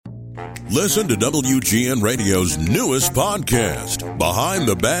Listen to WGN Radio's newest podcast, Behind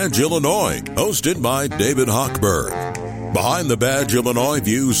the Badge Illinois, hosted by David Hochberg. Behind the Badge Illinois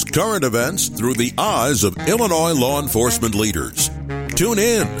views current events through the eyes of Illinois law enforcement leaders. Tune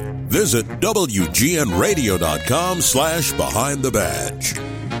in. Visit WGNRadio.com/Behind the Badge.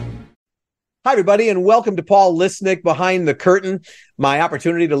 Hi, everybody, and welcome to Paul Lisnick Behind the Curtain, my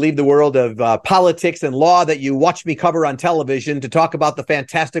opportunity to leave the world of politics and law that you watch me cover on television to talk about the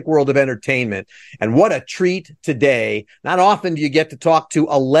fantastic world of entertainment. And what a treat today. Not often do you get to talk to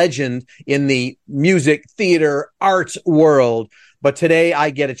a legend in the music, theater, arts world, but today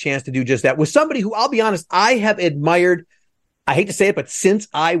I get a chance to do just that with somebody who, I'll be honest, I have admired. I hate to say it, but since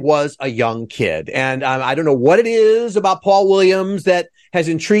I was a young kid. And I don't know what it is about Paul Williams that has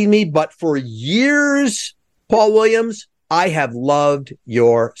intrigued me, but for years, Paul Williams, I have loved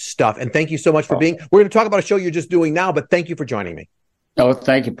your stuff. And thank you so much for being. We're going to talk about a show you're just doing now, but thank you for joining me. Oh,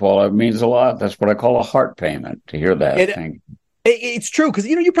 thank you, Paul. It means a lot. That's what I call a heart payment to hear that. Thank you. It's true, because,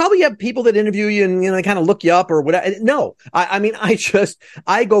 you probably have people that interview you and, they kind of look you up or whatever. No,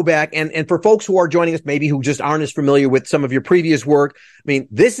 I go back and for folks who are joining us, maybe who just aren't as familiar with some of your previous work,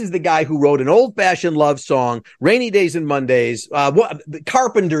 this is the guy who wrote an old-fashioned love song, Rainy Days and Mondays,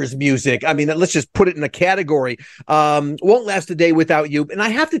 Carpenter's music. Let's just put it in a category. Won't Last a Day Without You. And I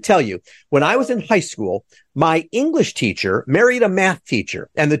have to tell you, when I was in high school, my English teacher married a math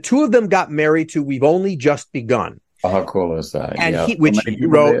teacher, and the two of them got married to We've Only Just Begun. Oh, how cool is that? And he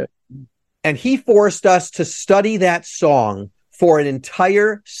wrote, and he forced us to study that song for an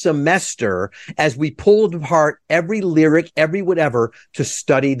entire semester as we pulled apart every lyric, every whatever, to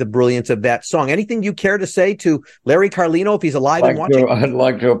study the brilliance of that song. Anything you care to say to Larry Carlino if he's alive and watching? I'd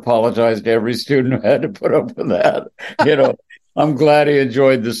like to apologize to every student who had to put up with that. I'm glad he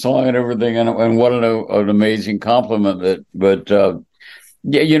enjoyed the song and everything, and what an amazing compliment.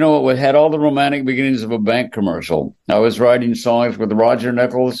 Yeah, it had all the romantic beginnings of a bank commercial. I was writing songs with Roger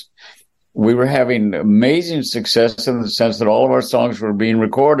Nichols. We were having amazing success in the sense that all of our songs were being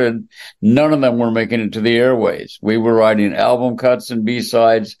recorded. None of them were making it to the airways. We were writing album cuts and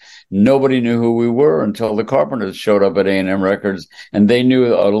B-sides. Nobody knew who we were until the Carpenters showed up at A&M Records, and they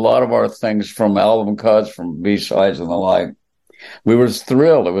knew a lot of our things from album cuts, from B-sides and the like. We were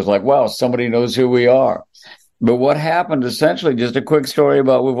thrilled. It was like, wow, somebody knows who we are. But what happened, essentially, just a quick story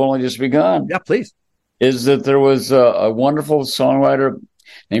about We've Only Just Begun. Yeah, please. Is that there was a wonderful songwriter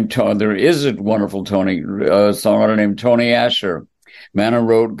named Tony. There is a wonderful songwriter named Tony Asher, man who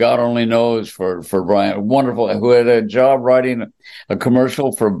wrote God Only Knows for Brian. Wonderful, who had a job writing a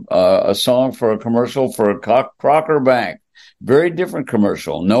commercial for a song for a commercial for a Crocker Bank. Very different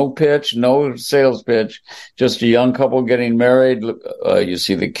commercial. No pitch, no sales pitch. Just a young couple getting married. You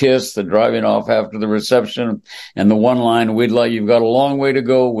see the kiss, the driving off after the reception, and the one line, you've got a long way to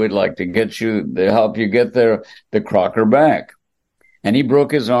go. We'd like to help you get there, the Crocker Bank. And he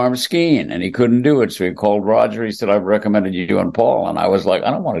broke his arm skiing, and he couldn't do it. So he called Roger. He said, I've recommended you and Paul. And I was like,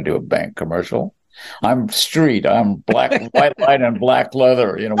 I don't want to do a bank commercial. I'm street. I'm black, white light and black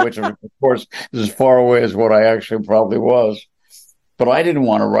leather, which of course is as far away as what I actually probably was. But I didn't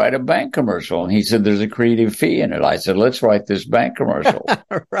want to write a bank commercial. And he said, there's a creative fee in it. I said, let's write this bank commercial.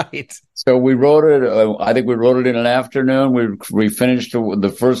 Right. So we wrote it. I think we wrote it in an afternoon. We finished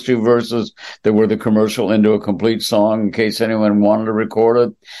the first two verses that were the commercial into a complete song in case anyone wanted to record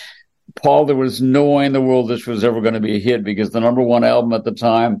it. Paul, there was no way in the world this was ever going to be a hit because the number one album at the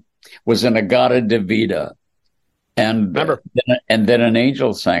time was Inagata Devita. And then an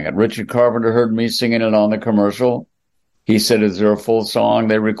angel sang it. Richard Carpenter heard me singing it on the commercial. He said, is there a full song?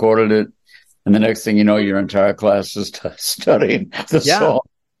 They recorded it. And the next thing you know, your entire class is studying the song.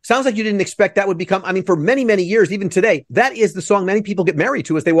 Sounds like you didn't expect that would become, for many, many years, even today, that is the song many people get married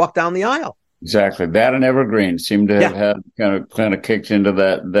to as they walk down the aisle. Exactly. That and Evergreen seem to have had kind of kicked into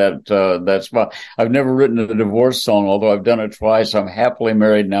that spot. I've never written a divorce song, although I've done it twice. I'm happily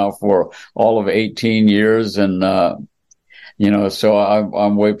married now for all of 18 years. And, so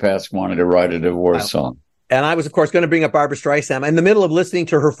I'm way past wanting to write a divorce song. And I was, of course, going to bring up Barbra Streisand. In the middle of listening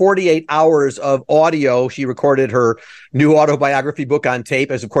to her 48 hours of audio, she recorded her new autobiography book on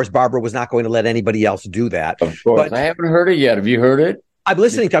tape, as, of course, Barbara was not going to let anybody else do that. Of course. But I haven't heard it yet. Have you heard it? I'm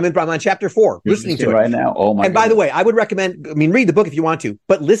listening to it. I'm on chapter 4, listening to it right now. Oh, my God. And by the way, I would recommend, read the book if you want to,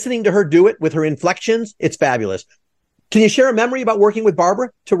 but listening to her do it with her inflections, it's fabulous. Can you share a memory about working with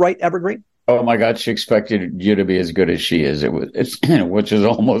Barbara to write Evergreen? Oh my God, she expected you to be as good as she is. Which is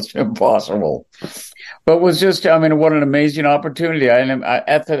almost impossible. But it was just, what an amazing opportunity.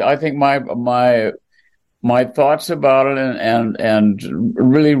 I think my thoughts about it and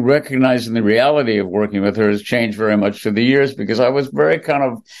really recognizing the reality of working with her has changed very much through the years, because I was very kind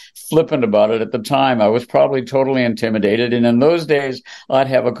of flippant about it at the time. I was probably totally intimidated. And in those days, I'd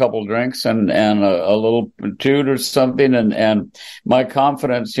have a couple drinks and a little toot or something. And my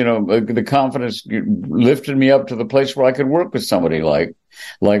confidence, the confidence lifted me up to the place where I could work with somebody like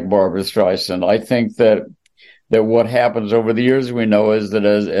Barbra Streisand. I think that what happens over the years, we know, is that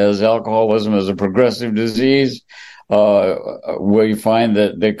as alcoholism is a progressive disease, we find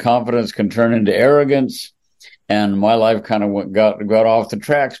that the confidence can turn into arrogance. And my life kind of got off the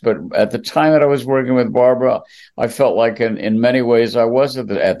tracks. But at the time that I was working with Barbra, I felt like in many ways I was at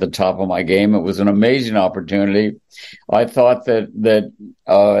the top of my game. It was an amazing opportunity. I thought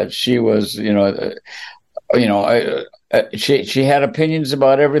that she was, she had opinions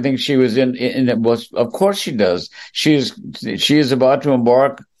about everything she was in. And it was, of course, she does. She is about to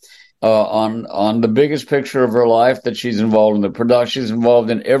embark on the biggest picture of her life that she's involved in the production. She's involved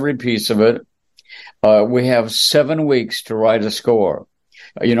in every piece of it. We have 7 weeks to write a score.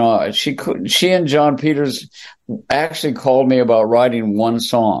 She and John Peters actually called me about writing one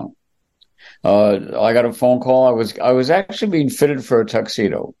song. I got a phone call. I was actually being fitted for a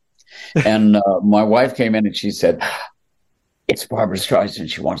tuxedo, and my wife came in and she said, "It's Barbra Streisand.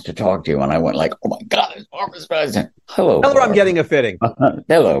 She wants to talk to you." And I went like, "Oh my God, it's Barbra Streisand. Hello, tell her I'm getting a fitting."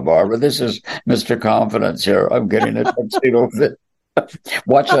 Hello, Barbara. This is Mr. Confidence here. I'm getting a tuxedo fit.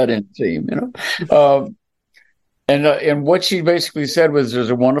 Watch that inseam, And what she basically said was, there's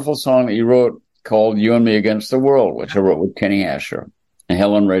a wonderful song that you wrote called "You and Me Against the World," which I wrote with Kenny Asher, and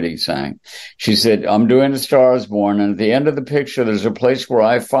Helen Reddy sang. She said, "I'm doing A Star Is Born, and at the end of the picture, there's a place where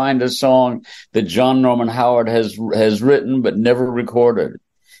I find a song that John Norman Howard has written but never recorded,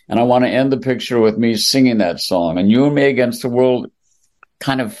 and I want to end the picture with me singing that song. And You and Me Against the World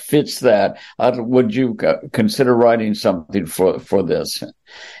kind of fits that. Would you consider writing something for this?"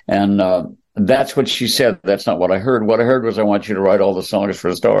 And that's what she said. That's not what I heard. What I heard was, "I want you to write all the songs for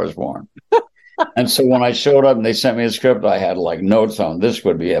A Star Is Born." And so when I showed up and they sent me a script, I had like notes on this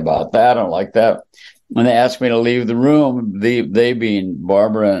would be about that and like that. When they asked me to leave the room, they being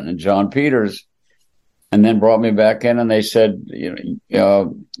Barbra and John Peters, and then brought me back in and they said,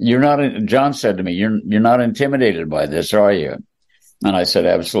 "You're not." John said to me, "You're not intimidated by this, are you?" And I said,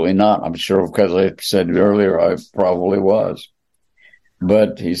 "Absolutely not." I'm sure, because I said earlier I probably was.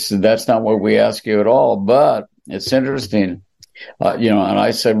 But he said, "That's not what we ask you at all. But it's interesting." And I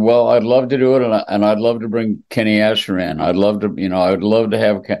said, "Well, I'd love to do it. And I'd love to bring Kenny Asher in. I'd love to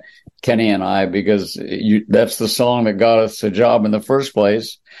have Kenny and I, because that's the song that got us the job in the first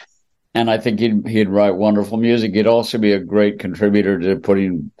place. And I think he'd write wonderful music. He'd also be a great contributor to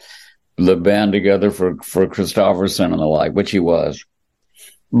putting the band together for Christofferson and the like," which he was.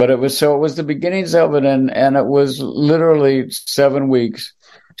 But it was the beginnings of it, and it was literally 7 weeks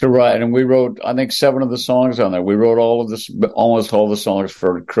to write, and we wrote, I think, 7 of the songs on there. We wrote almost all the songs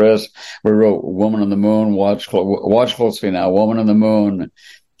for Chris. We wrote "Woman in the Moon," watch closely now, "Woman in the Moon,"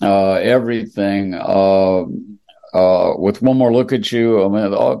 everything. With "One More Look at You," I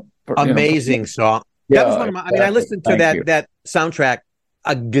mean, amazing song. That was one of my. I listened to that soundtrack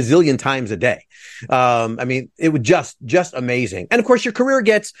a gazillion times a day. It was just amazing. And of course, your career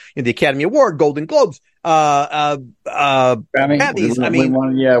gets the Academy Award, Golden Globes, Grammys.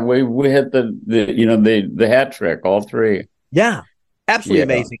 We hit the hat trick, all 3. Yeah, absolutely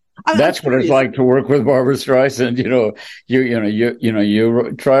amazing. That's what it's like to work with Barbra Streisand. You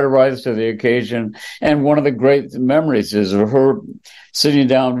try to rise to the occasion. And one of the great memories is of her sitting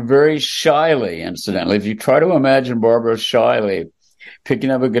down very shyly, incidentally. If you try to imagine Barbra shyly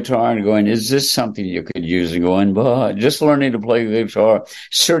picking up a guitar and going, "Is this something you could use?" And going, "Bah," just learning to play the guitar,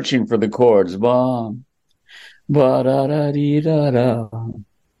 searching for the chords, "Bah, ba da da dee da da,"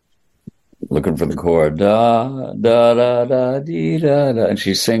 looking for the chord, "da da da da dee da da," and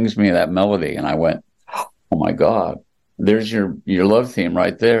she sings me that melody, and I went, "Oh my God, there's your love theme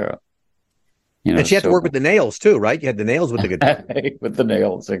right there." And she had to work with the nails too, right? You had the nails with the guitar. With the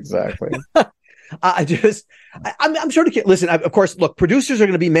nails, exactly. I'm sure to listen. Of course, look, producers are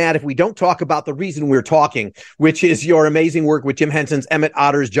going to be mad if we don't talk about the reason we're talking, which is your amazing work with Jim Henson's Emmet,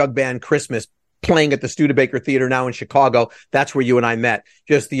 Otter's Jug-Band Christmas, playing at the Studebaker Theater now in Chicago. That's where you and I met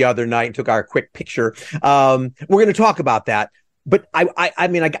just the other night and took our quick picture. We're going to talk about that. But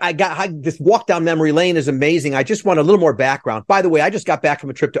I got this walk down memory lane is amazing. I just want a little more background. By the way, I just got back from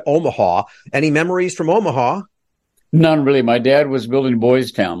a trip to Omaha. Any memories from Omaha? None really. My dad was building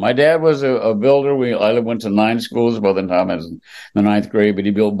Boys Town. My dad was a builder. I went to 9 schools by the time I was in the 9th grade, but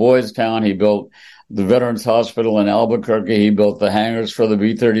he built Boys Town. He built the Veterans Hospital in Albuquerque. He built the hangars for the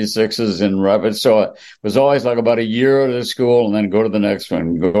B-36s in Rapids. So it was always like about a year at a school and then go to the next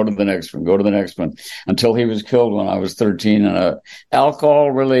one, go to the next one, go to the next one, until he was killed when I was 13 in a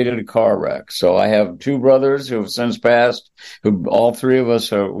alcohol-related car wreck. So I have two brothers who have since passed, who all three of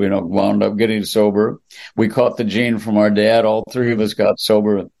us are, wound up getting sober. We caught the gene from our dad. All three of us got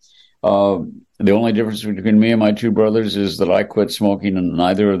sober. The only difference between me and my two brothers is that I quit smoking and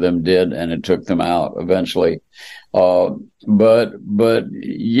neither of them did, and it took them out eventually. But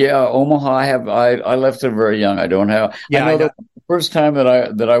yeah, Omaha, I left it very young. I don't have, yeah, I know that the first time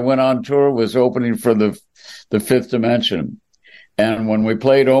that I went on tour was opening for the Fifth Dimension. And when we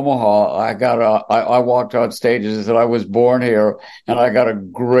played Omaha, I walked on stages that I was born here, and I got a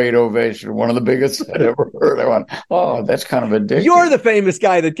great ovation. One of the biggest I'd ever heard. I went, oh, that's kind of addictive. You're the famous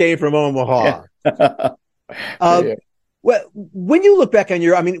guy that came from Omaha. Yeah. Well, when you look back on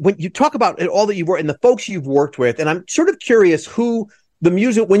when you talk about all that you've worked and the folks you've worked with, and I'm sort of curious who the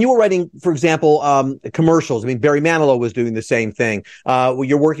music, when you were writing, for example, commercials, Barry Manilow was doing the same thing.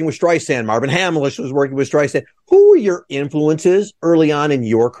 You're working with Streisand. Marvin Hamlisch was working with Streisand. Who were your influences early on in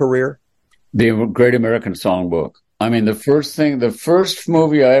your career? The Great American Songbook. The first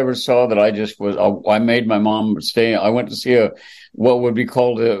movie I ever saw that I made my mom stay. I went to see what would be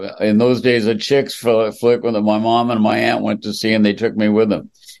called in those days a chicks flick with my mom and my aunt went to see, and they took me with them.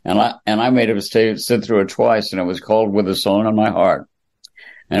 And I made him sit through it twice, and it was called With a Song in My Heart.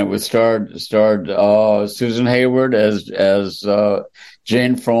 And it was starred Susan Hayward as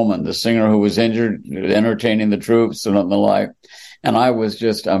Jane Froman, the singer who was injured, entertaining the troops and the like. And I was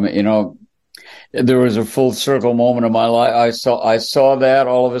just, there was a full circle moment in my life. I saw that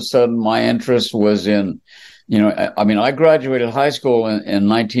all of a sudden my interest was in, I graduated high school in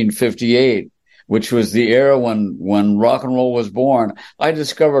 1958, which was the era when rock and roll was born. I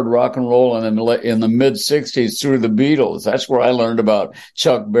discovered rock and roll in the mid 60s through the Beatles. That's where I learned about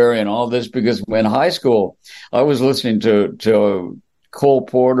Chuck Berry and all this, because in high school, I was listening to Cole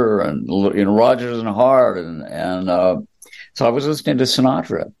Porter and Rodgers and Hart. And so I was listening to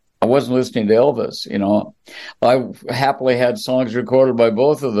Sinatra. I wasn't listening to Elvis, I happily had songs recorded by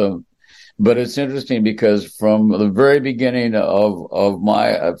both of them. But it's interesting because from the very beginning of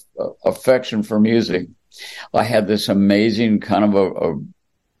my affection for music, I had this amazing kind of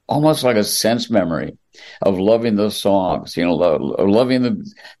almost like a sense memory of loving those songs, loving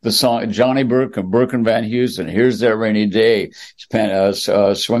the song, Johnny Burke and Van Heusen, Here's That Rainy Day,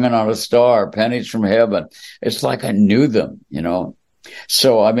 Swinging on a Star, Pennies from Heaven. It's like I knew them,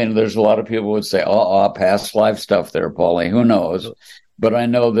 So, there's a lot of people who would say, past life stuff there, Paulie. Who knows? But I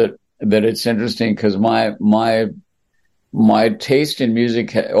know that it's interesting because my taste in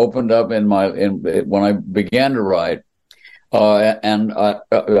music opened up when I began to write.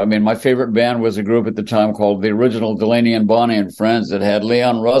 My favorite band was a group at the time called the Original Delaney and Bonnie and Friends that had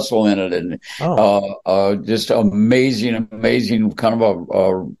Leon Russell in it, and just amazing kind of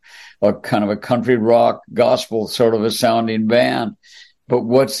a country rock gospel sort of a sounding band. But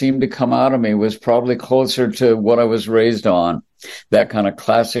what seemed to come out of me was probably closer to what I was raised on, that kind of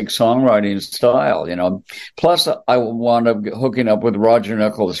classic songwriting style, Plus, I wound up hooking up with Roger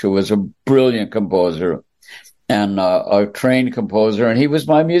Nichols, who was a brilliant composer and a trained composer, and he was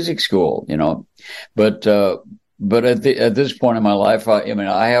my music school, But at this point in my life,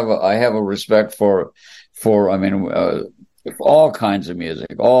 I have a respect for all kinds of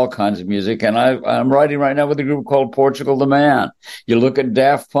music. And I'm writing right now with a group called Portugal the Man. You look at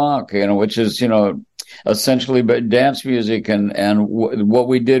Daft Punk, which is, essentially dance music and what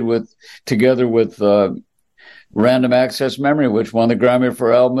we did together with Random Access Memory, which won the Grammy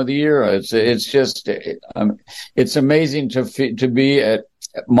for Album of the Year. It's amazing to be at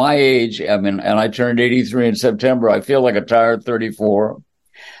my age. And I turned 83 in September. I feel like a tired 34.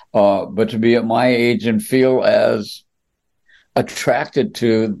 But to be at my age and feel as attracted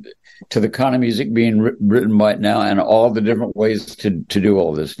to the kind of music being written right now and all the different ways to do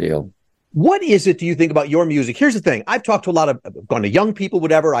all this deal. What is it do you think about your music? Here's the thing. I've talked to I've gone to young people,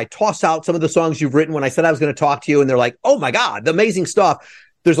 whatever. I toss out some of the songs you've written when I said I was going to talk to you, and they're like, oh my God, the amazing stuff.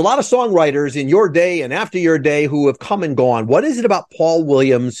 There's a lot of songwriters in your day and after your day who have come and gone. What is it about Paul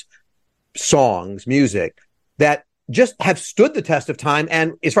Williams' songs, music, that just have stood the test of time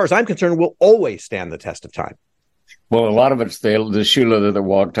and, as far as I'm concerned, will always stand the test of time? Well, a lot of it's the shoe leather that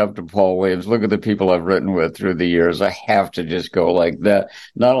walked up to Paul Williams. Look at the people I've written with through the years. I have to just go like that.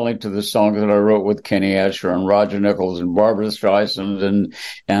 Not only to the songs that I wrote with Kenny Asher and Roger Nichols and Barbra Streisand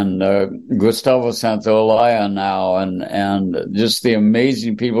and Gustavo Santaolalla now and just the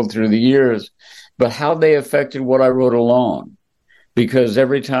amazing people through the years, but how they affected what I wrote alone. because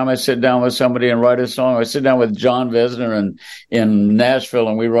every time I sit down with somebody and write a song, I sit down with John Vesner in Nashville,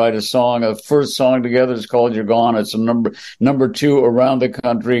 and we write a song. A first song together is called "You're Gone." It's a number 2 around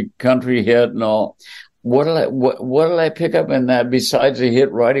the country hit and all. What did I pick up in that besides the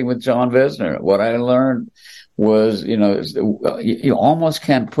hit writing with John Vesner? What I learned was, you almost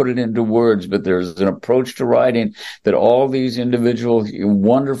can't put it into words, but there's an approach to writing that all these individual,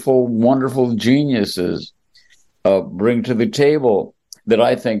 wonderful, wonderful geniuses bring to the table that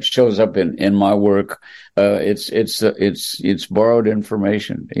I think shows up in my work. It's borrowed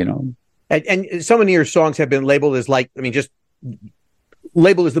information, And so many of your songs have been labeled as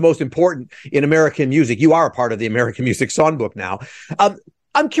labeled as the most important in American music. You are a part of the American Music Songbook now.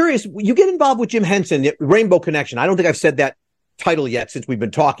 I'm curious, you get involved with Jim Henson, Rainbow Connection. I don't think I've said that title yet since we've been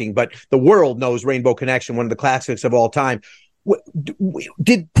talking, but the world knows Rainbow Connection, one of the classics of all time.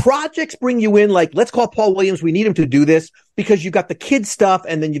 Did projects bring you in, like, let's call Paul Williams, we need him to do this, because you've got the kid stuff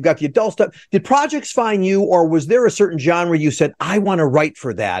and then you've got the adult stuff? Did projects find you, or was there a certain genre you said, I want to write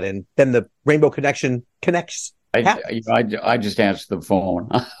for that, and then the Rainbow Connection connects? I just answered the phone.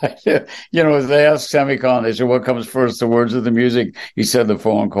 As they asked Semicon, they said, what comes first, the words or the music? He said the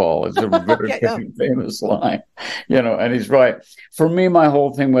phone call. It's a very famous line, and he's right. For me, my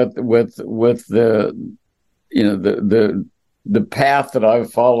whole thing with the, the path that I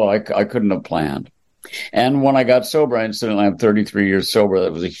follow, I couldn't have planned. And when I got sober, incidentally, I'm 33 years sober.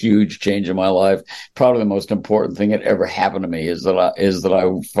 That was a huge change in my life. Probably the most important thing that ever happened to me is that I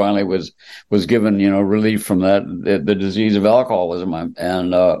finally was given, relief from the disease of alcoholism.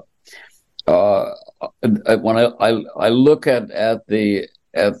 And when I look at the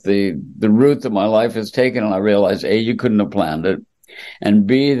route that my life has taken, and I realize, A, you couldn't have planned it, and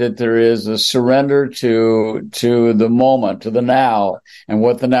B, that there is a surrender to the moment, to the now, and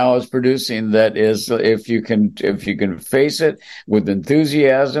what the now is producing. That is, if you can face it with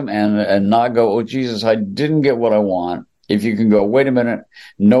enthusiasm and not go, oh Jesus, I didn't get what I want. If you can go, wait a minute,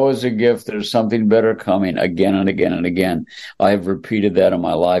 no is a gift. There's something better coming, again and again and again. I've repeated that in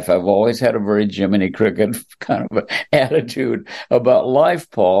my life. I've always had a very Jiminy Cricket kind of attitude about life,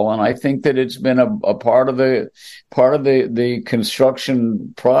 Paul, and I think that it's been a part of the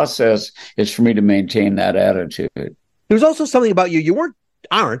construction process is for me to maintain that attitude. There's also something about you. You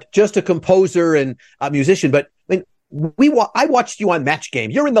aren't just a composer and a musician, but I watched you on Match Game.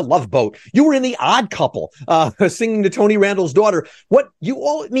 You're in The Love Boat. You were in The Odd Couple, singing to Tony Randall's daughter.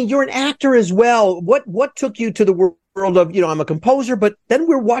 You're an actor as well. What took you to the world of, I'm a composer, but then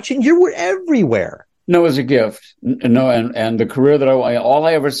we're watching, you were everywhere. No, it was a gift. No, and the career that all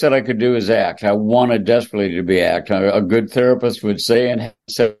I ever said I could do is act. I wanted desperately to be act. A good therapist would say and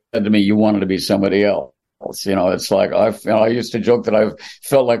said to me, you wanted to be somebody else. It's like I used to joke that I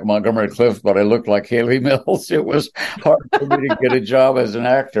felt like Montgomery Clift, but I looked like Haley Mills. It was hard for me to get a job as an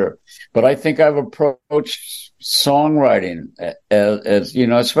actor. But I think I've approached songwriting as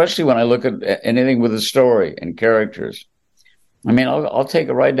especially when I look at anything with a story and characters. I mean, I'll take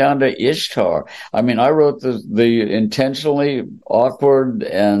it right down to Ishtar. I mean, I wrote the intentionally awkward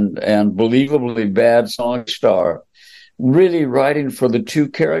and believably bad song Ishtar, really writing for the two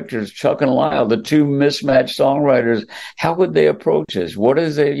characters, Chuck and Lyle, the two mismatched songwriters. How would they approach this? What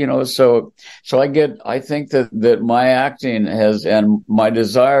is it, so I think that my acting has, and my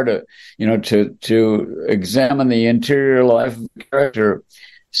desire to examine the interior life of the character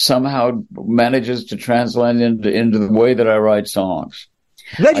somehow manages to translate into the way that I write songs.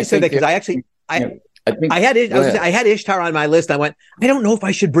 I'm glad you said that, because I had Ishtar on my list. I went, I don't know if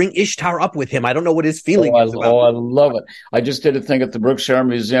I should bring Ishtar up with him. I don't know what his feeling is about. I love it. I just did a thing at the Brookshire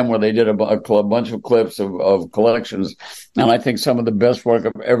Museum where they did a bunch of clips of collections. And I think some of the best work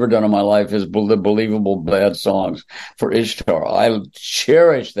I've ever done in my life is the believable bad songs for Ishtar. I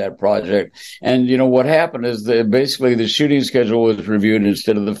cherish that project. And, what happened is that basically the shooting schedule was reviewed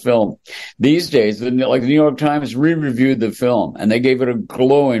instead of the film. These days, like the New York Times re-reviewed the film, and they gave it a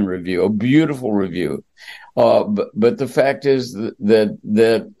glowing review, a beautiful review. But the fact is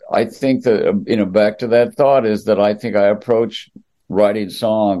that I think that, back to that thought, is that I think I approach writing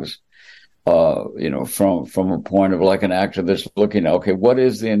songs, from a point of like an actor that's looking, okay, what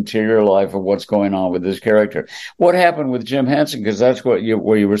is the interior life of what's going on with this character? What happened with Jim Henson? Because that's where you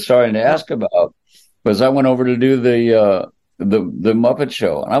were starting to ask about, was I went over to do the Muppet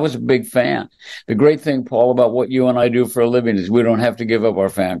Show, and I was a big fan. The great thing, Paul, about what you and I do for a living is we don't have to give up our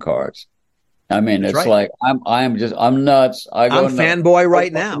fan cards. I mean, it's right. Like I'm nuts. I'm fanboy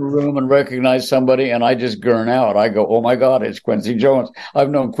right now. In the room and recognize somebody, and I just gurn out. I go, oh my God, it's Quincy Jones. I've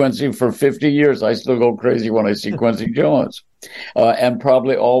known Quincy for 50 years. I still go crazy when I see Quincy Jones, and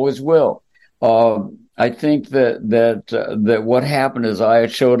probably always will. think that what happened is I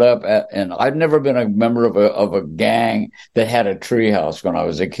showed up and I'd never been a member of a gang that had a treehouse when I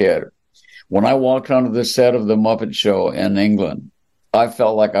was a kid. When I walked onto the set of the Muppet Show in England, I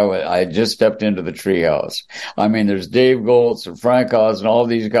felt like I had just stepped into the treehouse. I mean, there's Dave Goltz and Frank Oz and all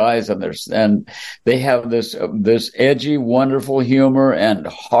these guys, and they have this edgy, wonderful humor and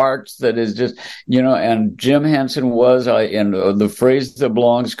heart that is just, and Jim Henson was, and the phrase that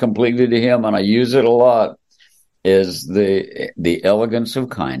belongs completely to him, and I use it a lot, is the elegance of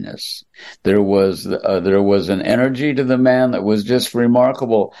kindness. There was an energy to the man that was just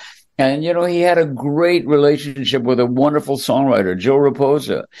remarkable. And, he had a great relationship with a wonderful songwriter, Joe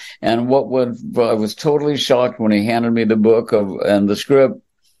Raposa. And I was totally shocked when he handed me the book and the script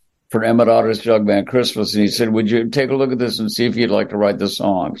for Emmet Otter's Jug-Band Christmas. And he said, would you take a look at this and see if you'd like to write the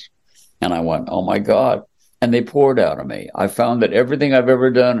songs? And I went, oh, my God. And they poured out of me. I found that everything I've ever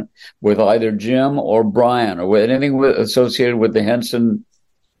done with either Jim or Brian or with anything associated with the Henson,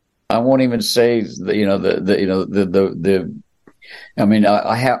 I won't even say, I mean,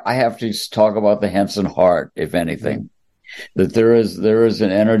 I have to talk about the Henson heart, if anything. That there is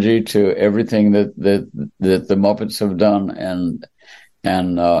an energy to everything that the Muppets have done and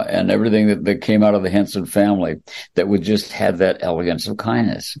everything that came out of the Henson family that would just have that elegance of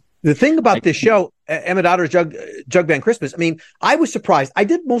kindness. The thing about this show, Emmet Otter's Jug-Band Christmas, I mean, I was surprised. I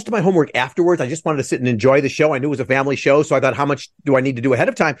did most of my homework afterwards. I just wanted to sit and enjoy the show. I knew it was a family show, so I thought, how much do I need to do ahead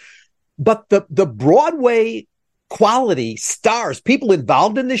of time? But the Broadway quality stars, people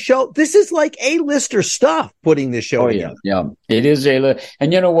involved in this show, this is like A-lister stuff putting this show together. Yeah, it is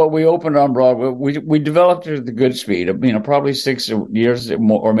and you know what, we opened on Broadway, we developed it at the good speed, probably 6 years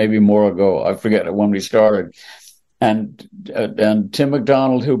or maybe more ago. I forget when we started. And Tim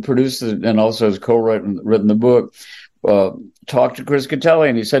McDonald, who produced it and also has written the book, talked to Chris Catelli,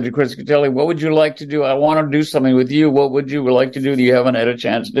 and he said to Chris Catelli, what would you like to do? I want to do something with you. What would you like to do that you haven't had a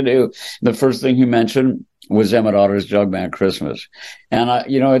chance to do? The first thing he mentioned was Emmet Otter's Jug-Band Christmas. And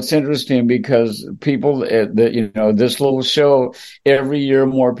it's interesting because people this little show, every year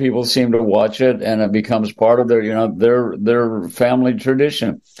more people seem to watch it, and it becomes part of their family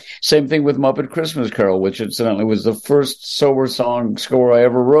tradition. Same thing with Muppet Christmas Carol, which incidentally was the first sober song score I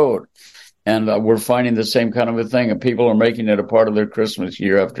ever wrote. And we're finding the same kind of a thing, and people are making it a part of their Christmas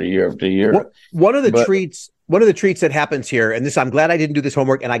year after year after year. One of the treats that happens here, and I'm glad I didn't do this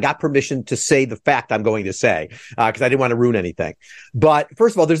homework, and I got permission to say the fact I'm going to say, because I didn't want to ruin anything. But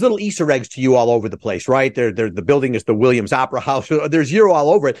first of all, there's little Easter eggs to you all over the place, right? The building is the Williams Opera House. There's you all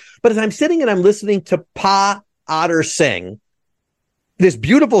over it. But as I'm sitting and I'm listening to Pa Otter sing this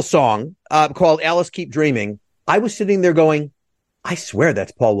beautiful song called Alice Keep Dreaming, I was sitting there going, I swear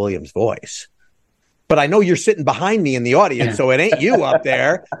that's Paul Williams' voice. But I know you're sitting behind me in the audience, so it ain't you up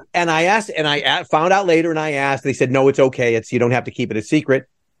there. And I asked, and I found out later, and I asked, they said, no, it's okay. You don't have to keep it a secret.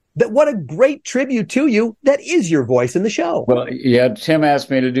 What a great tribute to you. That is your voice in the show. Well, yeah, Tim asked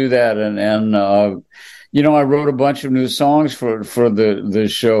me to do that. And I wrote a bunch of new songs for the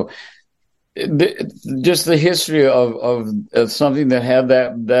show. Just the history of something that had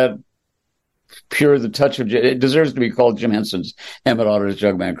that pure, the touch of it deserves to be called Jim Henson's Emmet Otter's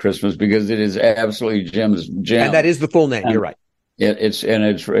Jug-Band Christmas, because it is absolutely Jim's jam. And that is the full name. You're right.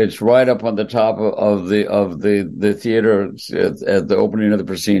 It's right up on the top of the theater at the opening of the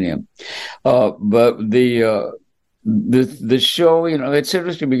proscenium. But the show, it's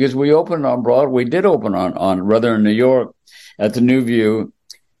interesting because we opened on Broadway. We did open on rather in New York at the New View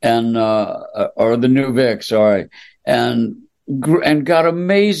or the New Vic, sorry, and got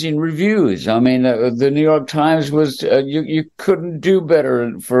amazing reviews. I mean, the New York Times was, you couldn't do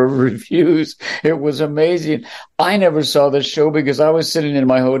better for reviews. It was amazing. I never saw this show because I was sitting in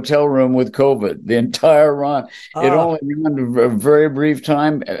my hotel room with COVID the entire run. It only ran a very brief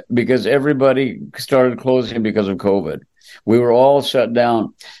time because everybody started closing because of COVID. We were all shut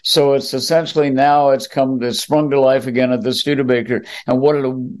down. So it's essentially now it's sprung to life again at the Studebaker. And what a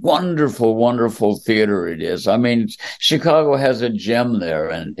wonderful, wonderful theater it is. I mean, Chicago has a gem there,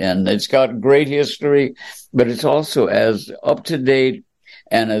 and it's got great history, but it's also as up to date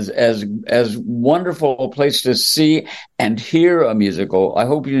and as wonderful a place to see and hear a musical. I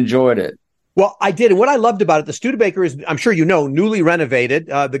hope you enjoyed it. Well, I did. And what I loved about it, the Studebaker is, I'm sure you know, newly renovated.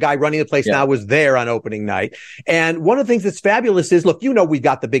 The guy running the place now was there on opening night. And one of the things that's fabulous is, look, we've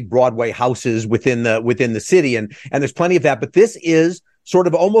got the big Broadway houses within the city, and there's plenty of that. But this is sort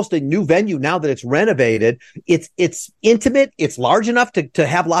of almost a new venue now that it's renovated. It's intimate. It's large enough to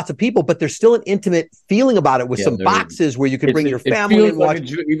have lots of people, but there's still an intimate feeling about it with some boxes where you can bring your family and watch.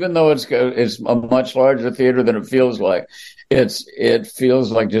 Even though it's a much larger theater than it feels like, it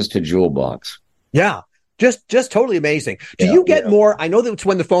feels like just a jewel box. Yeah. Just totally amazing. Do you get more? I know that it's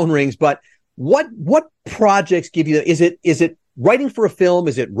when the phone rings, but what projects give you? Is it writing for a film?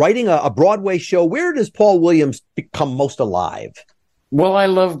 Is it writing a Broadway show? Where does Paul Williams become most alive? Well, I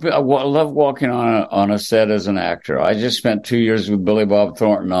love walking on a set as an actor. I just spent 2 years with Billy Bob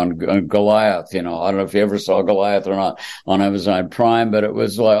Thornton on Goliath. I don't know if you ever saw Goliath or not on Amazon Prime, but it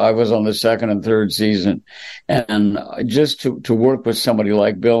was like I was on the second and third season, and just to work with somebody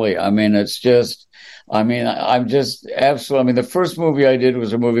like Billy, I'm just absolutely. The first movie I did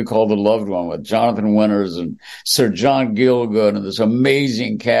was a movie called The Loved One with Jonathan Winters and Sir John Gielgud and this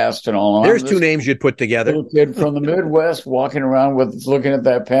amazing cast and all. There's two names you'd put together. Little kid from the Midwest walking around looking at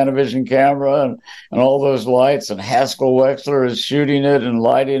that Panavision camera and all those lights, and Haskell Wexler is shooting it and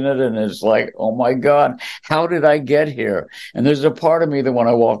lighting it, and it's like, oh my God, how did I get here? And there's a part of me that when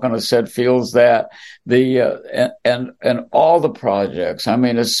I walk on a set feels that and all the projects.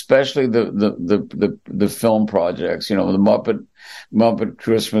 Especially the film projects, the Muppet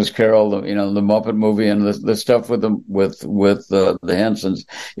Christmas Carol, the Muppet movie, and the stuff with the Hensons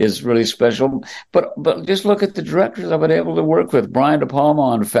is really special. But just look at the directors I've been able to work with. Brian De Palma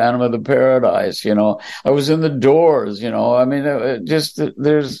on Phantom of the Paradise. I was in The Doors.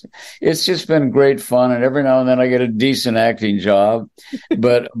 It's just been great fun. And every now and then I get a decent acting job,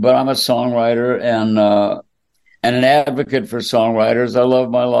 but I'm a songwriter and an advocate for songwriters. I love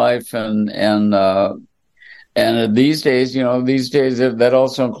my life and these days, that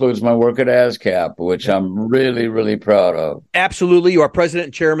also includes my work at ASCAP, which I'm really, really proud of. Absolutely. You are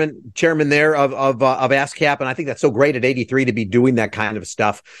president and chairman there of ASCAP. And I think that's so great at 83 to be doing that kind of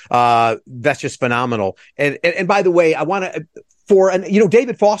stuff. That's just phenomenal. And by the way, I want to,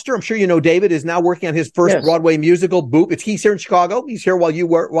 David Foster, I'm sure you know David, is now working on his first Broadway musical, Boop. He's here in Chicago. He's here while you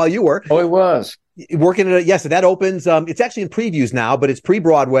were. Oh, he was. Working at it. Yes, that opens. It's actually in previews now, but it's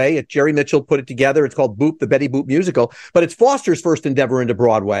pre-Broadway. Jerry Mitchell put it together. It's called Boop, the Betty Boop musical, but it's Foster's first endeavor into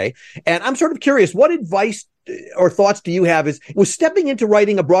Broadway. And I'm sort of curious, what advice or thoughts do you have? Was stepping into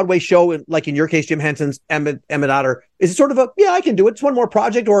writing a Broadway show, like in your case, Jim Henson's Emmet, Otter, is it sort of I can do it. It's one more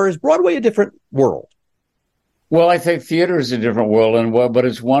project, or is Broadway a different world? Well, I think theater is a different world, but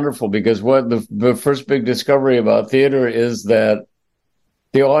it's wonderful because what the first big discovery about theater is that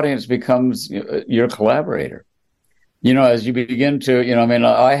the audience becomes your collaborator. As you begin to,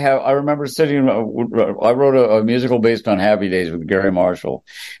 I remember I wrote a musical based on Happy Days with Gary Marshall,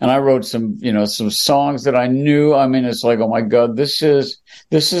 and I wrote some songs that I knew. It's like, oh my God, this is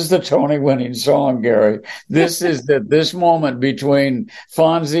the Tony winning song, Gary. This is this moment between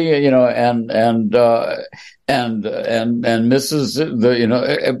Fonzie, and Mrs.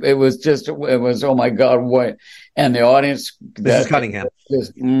 It was oh my God, what? And the audience, this is Cunningham.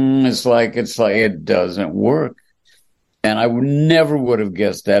 It's like it doesn't work. And I never would have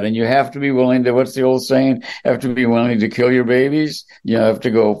guessed that. And you have to be willing to, what's the old saying? You have to be willing to kill your babies. You have to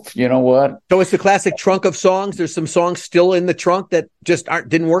go, you know what? So it's the classic trunk of songs. There's some songs still in the trunk that just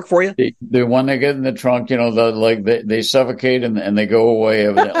didn't work for you? The one they get in the trunk, they suffocate and they go away.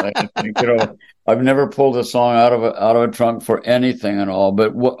 I've never pulled a song out of a trunk for anything at all.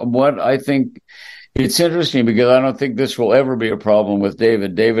 But what I think, it's interesting because I don't think this will ever be a problem with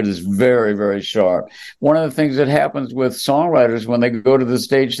David. David is very, very sharp. One of the things that happens with songwriters when they go to the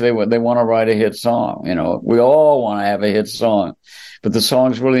stage, they want to write a hit song. We all want to have a hit song, but the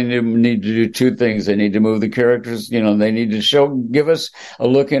songs really need to do two things. They need to move the characters. They need to give us a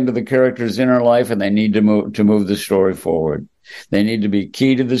look into the character's inner life, and they need to move the story forward. They need to be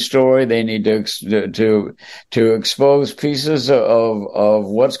key to the story. They need to expose pieces of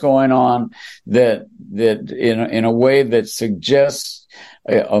what's going on that in a way that suggests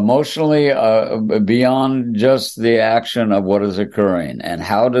emotionally beyond just the action of what is occurring, and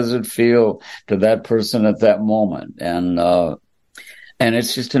how does it feel to that person at that moment. And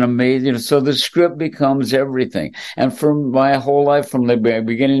it's just an amazing, so the script becomes everything. And for my whole life, from the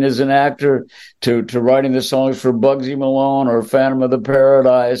beginning as an actor to writing the songs for Bugsy Malone or Phantom of the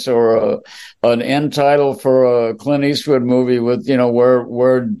Paradise or an end title for a Clint Eastwood movie with,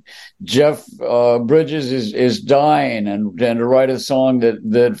 where Jeff Bridges is dying, and to write a song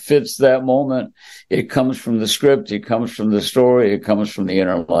that fits that moment. It comes from the script. It comes from the story. It comes from the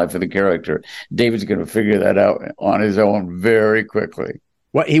inner life of the character. David's going to figure that out on his own very quickly.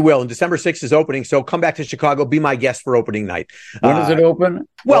 Well, he will. And December 6th is opening. So come back to Chicago. Be my guest for opening night. When does it open?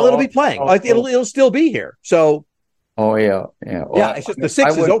 Well, it'll be playing. It'll still be here. So Oh, yeah. Yeah. Well, Yeah, it's just the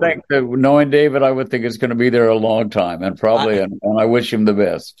six is open. Think that knowing David, I would think it's going to be there a long time, and probably, and I wish him the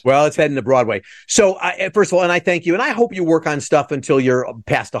best. Well, it's heading to Broadway. So, first of all, and I thank you, and I hope you work on stuff until you're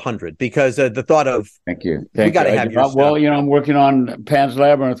past 100, because the thought of thank you, we got to have your stuff. Well, I'm working on Pan's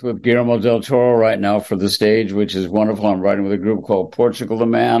Labyrinth with Guillermo del Toro right now for the stage, which is wonderful. I'm writing with a group called Portugal the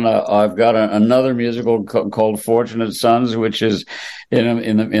Man. I've got another musical called Fortunate Sons, which is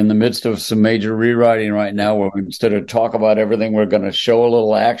in the midst of some major rewriting right now, where instead of talk about everything, we're going to show a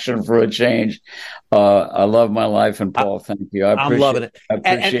little action for a change. I love my life, and Paul, thank you. I'm loving it.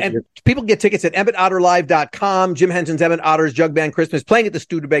 And people get tickets at EmmetOtterLive.com. Jim Henson's Emmet Otter's Jug-Band Christmas, playing at the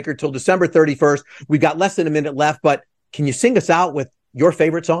Studebaker till December 31st. We've got less than a minute left, but can you sing us out with your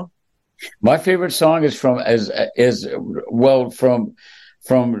favorite song? My favorite song is from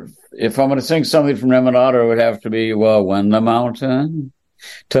if I'm going to sing something from Emmet Otter, it would have to be, well, when the mountain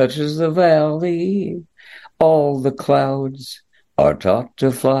touches the valley, all the clouds are taught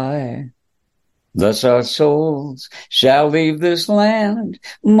to fly. Thus our souls shall leave this land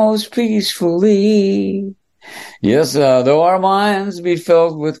most peacefully. Yes, though our minds be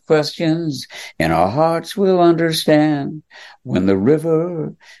filled with questions, and our hearts will understand when the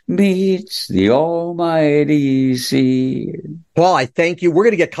river meets the almighty sea. Paul, I thank you. We're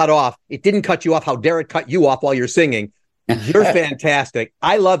going to get cut off. It didn't cut you off. How dare it cut you off while you're singing? You're fantastic.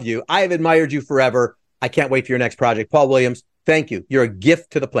 I love you. I have admired you forever. I can't wait for your next project. Paul Williams, thank you. You're a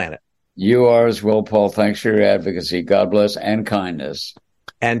gift to the planet. You are as well, Paul. Thanks for your advocacy. God bless, and kindness.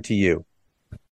 And to you.